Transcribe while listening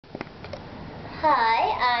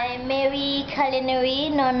Hi, I'm Mary Culinary,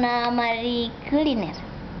 Nona Mari Kuliner.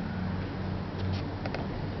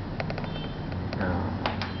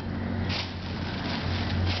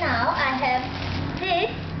 Now I have this.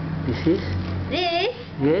 This is? This.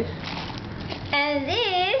 Yes. And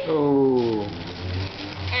this. Oh.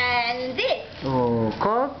 And this. Oh,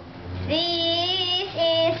 called? This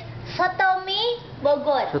is Soto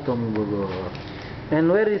Bogor. Soto Bogor. And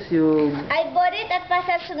where is you? I bought it at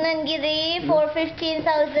Pasar Sunan Giri for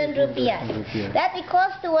 15,000 rupiah. That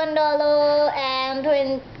equals to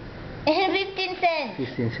 $1.15. 15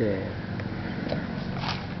 cents.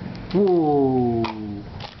 Whoa.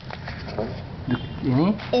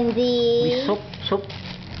 Ini? In the soup.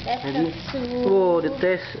 That's Maybe. not soup. Oh, the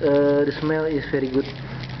taste, the smell is very good.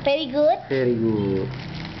 Very good. Very good.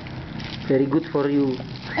 Very good for you.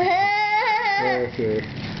 Yes, yes.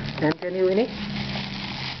 And can you ini?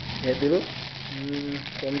 Lihat dulu.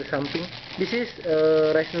 From the samping. This is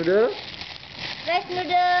rice noodle. Rice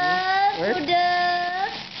noodles, Right?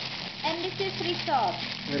 noodles, and this is risotto.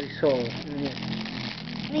 Risotto. Yes.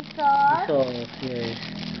 Risotto, Yes.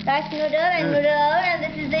 rice noodle and noodle, and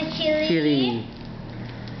this is the chili.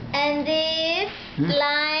 And this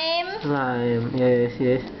lime. Lime. Yes,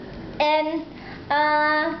 yes. And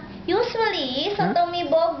usually Soto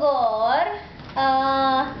Bogor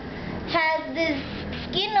has this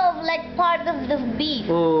skin of like part of the beef.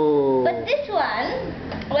 Oh. But this one,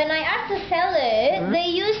 when I asked to sell it,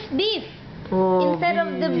 they use beef instead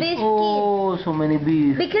of the beef skin. Oh, so many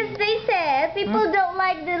beef. Because they said people don't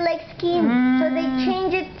like the skin, so they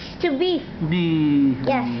change it to beef. Beef.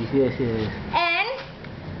 Yes. Yes, yes. And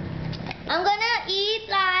I'm gonna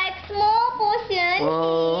eat like small portion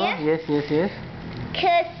Oh, here. yes, yes, yes.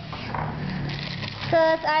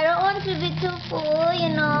 Cause I don't want to be too full,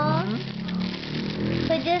 you know.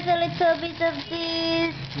 So just a little bit of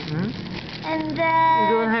this, and You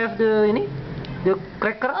don't have the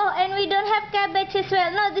cracker? oh, and we don't have cabbage as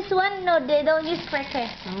well. No, this one, no, they don't use cracker.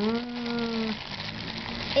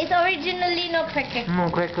 It's originally no cracker. No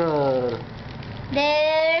cracker.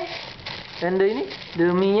 There. And the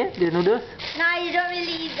mie-nya, the noodles? No, you don't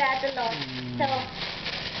really eat that a lot. So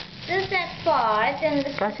this that part and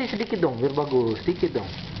the Kasih sedikit dong, biar bagus. Sedikit dong.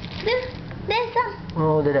 there's some.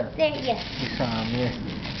 Oh, udah ada. There, yes. Some, yes.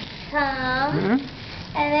 Some.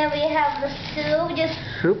 And then we have the soup. Just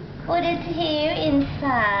Soup. put it here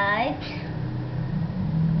inside.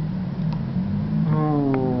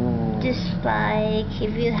 Oh. Just like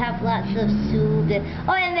if you have lots of soup.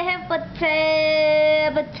 Oh, and they have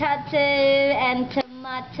potato and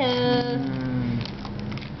tomato.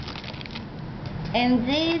 And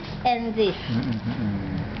this and this.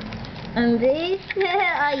 And this.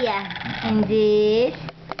 Oh yeah. And this.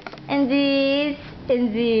 And this.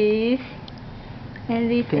 And this.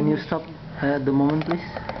 And this. Can you stop at the moment, please?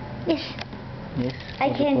 Yes. Yes.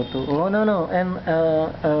 I can. Photo. Oh no. And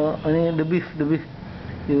ini the beef.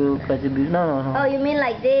 You cut the beef. No. Oh, you mean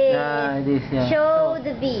like this? Nah, this yeah. Show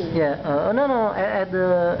the beef. Yeah. No. At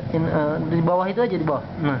the di bawah itu aja di bawah.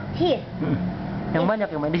 Nah. Here. Yang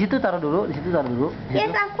banyak yang main. Di situ taruh dulu. Di situ.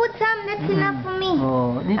 Yes, I put some. That's enough for me.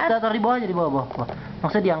 Oh, ini taruh di bawah aja di bawah.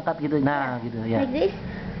 Maksudnya diangkat gitu. Nah, gitu ya. Like this?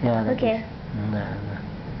 Ya. Like Okay. this. Nah.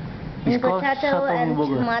 And It's called potato Soto and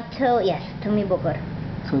Bogor. tomato. Yes, Soto Bogor.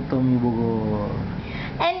 Soto Bogor.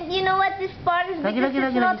 And you know what this part is? Because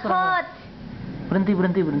it's not hot. Berhenti.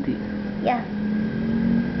 Yeah.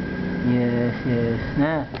 Yes.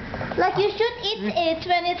 Nah. Like you should eat it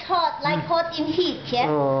when it's hot, like hot in heat, yeah?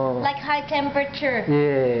 Oh. Like high temperature.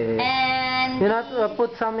 Yeah. And You not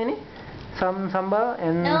put some sambal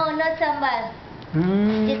and. no, not sambal.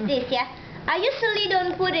 Just this, yeah? I usually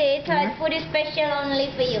don't put it, so I put it special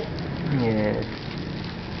only for you. Yes.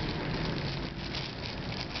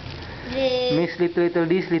 This. Miss little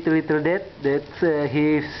this, little that. That's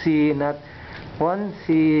she not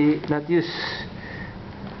use.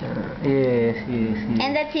 Yes.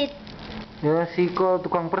 And that's it. Ya, si call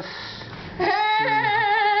tukang pers.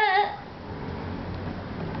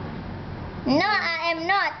 No, I am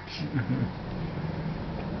not.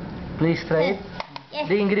 Please try it. Yes.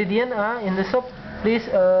 The ingredient in the soup. Please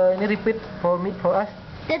repeat for us.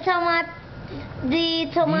 The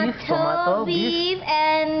tomato, beef,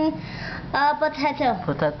 and potato.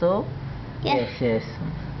 Potato. Yes. Yes.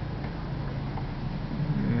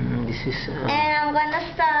 This is. And I'm gonna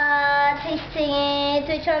start tasting it.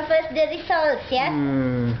 Which one first? The results, yeah?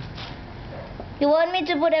 You want me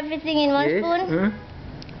to put everything in one spoon?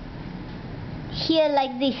 Here,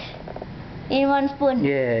 like this. In one spoon.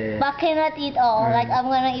 Yeah. But I cannot eat all. Like I'm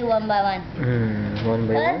gonna eat one by one. One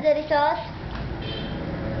by First, one. the sauce.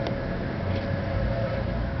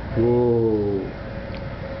 Whoa.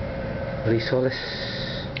 Risoles.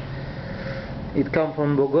 It come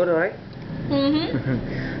from Bogor, right?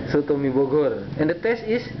 Soto mi Bogor. And the taste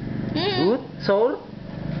is good, sour,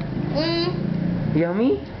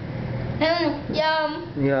 yummy. Yum.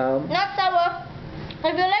 Yum. Not sour.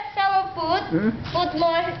 If you like sour food, put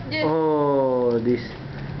more this. Oh, this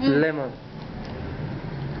lemon.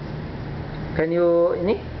 Can you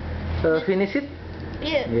finish it?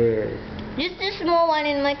 Yeah. Yes. Just a small one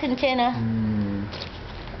in my container.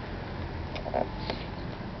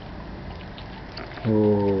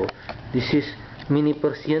 Oh, this is mini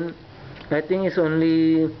Persian. I think it's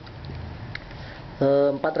only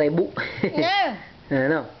 4.000. No.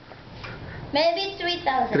 No. Maybe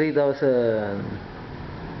 3,000. 3,000.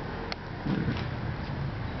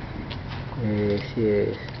 Yes,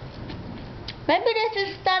 yes. Maybe they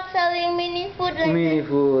should start selling mini food like Mini this.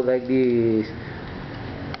 food like this.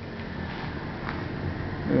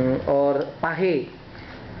 Or pahe,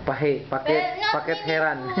 paket Not mini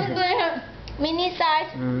heran. food, but mini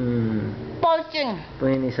size portion.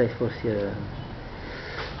 Mini size portion.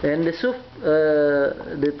 And the soup,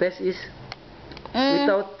 the taste is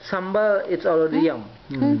without sambal, it's already yum.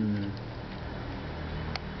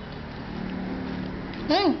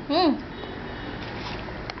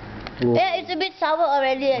 Whoa. Yeah, it's a bit sour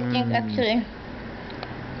already, I think, actually.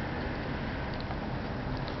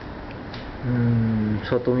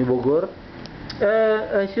 Soto mi Bogor.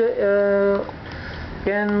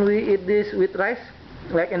 Can we eat this with rice,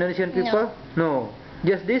 like Indonesian people? No.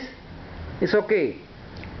 Just this? It's okay.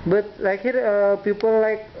 But like here, people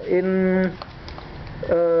like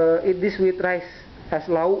eat this with rice as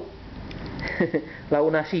lau, lau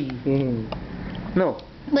nasi. No.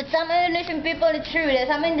 But some Indonesian people, it's true that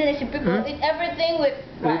some Indonesian people eat everything with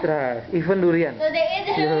rice. With rice, even durian. So they eat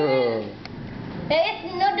they eat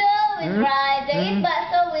noodles with rice, they eat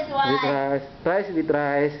bakso with rice. With rice, rice with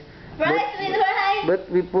rice. Rice with rice. But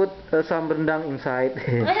we put some rendang inside.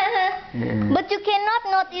 But you cannot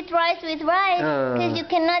not eat rice with rice, because you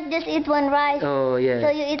cannot just eat one rice. Oh yeah. So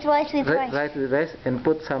you eat rice with rice. Rice with rice and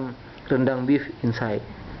put some rendang beef inside.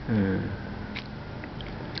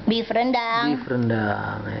 Beef rendang. Beef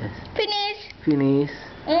rendang, yes. Finish. Finish.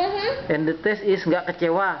 And the taste is nggak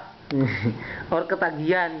kecewa or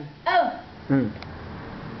ketagihan. Oh.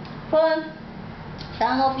 For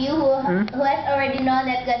some of you who has already known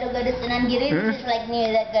that gado-gado Sunan Giri, this is like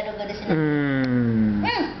new that gado-gado Sunan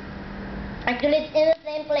Giri. Actually, it's in the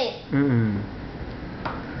same place.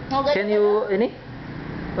 Can you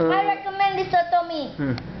I recommend this soto mi.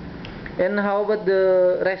 And how about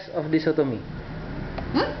the rest of the soto mi?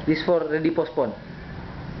 This for ready postpone?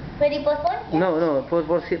 Ready postpone? No, for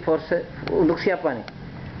untuk siapa nih?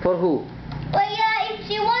 For who? Well, yeah, if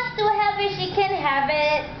she wants to have it, she can have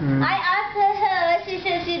it. I asked her, she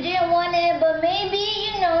said she didn't want it, but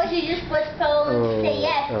maybe, she just postponed, say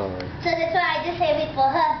yes. So that's why I just save it for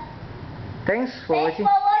her. Thanks for watching.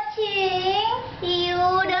 Thanks for watching. You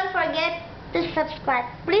don't forget to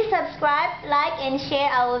subscribe. Please subscribe, like, and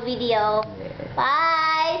share our video.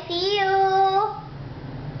 Bye.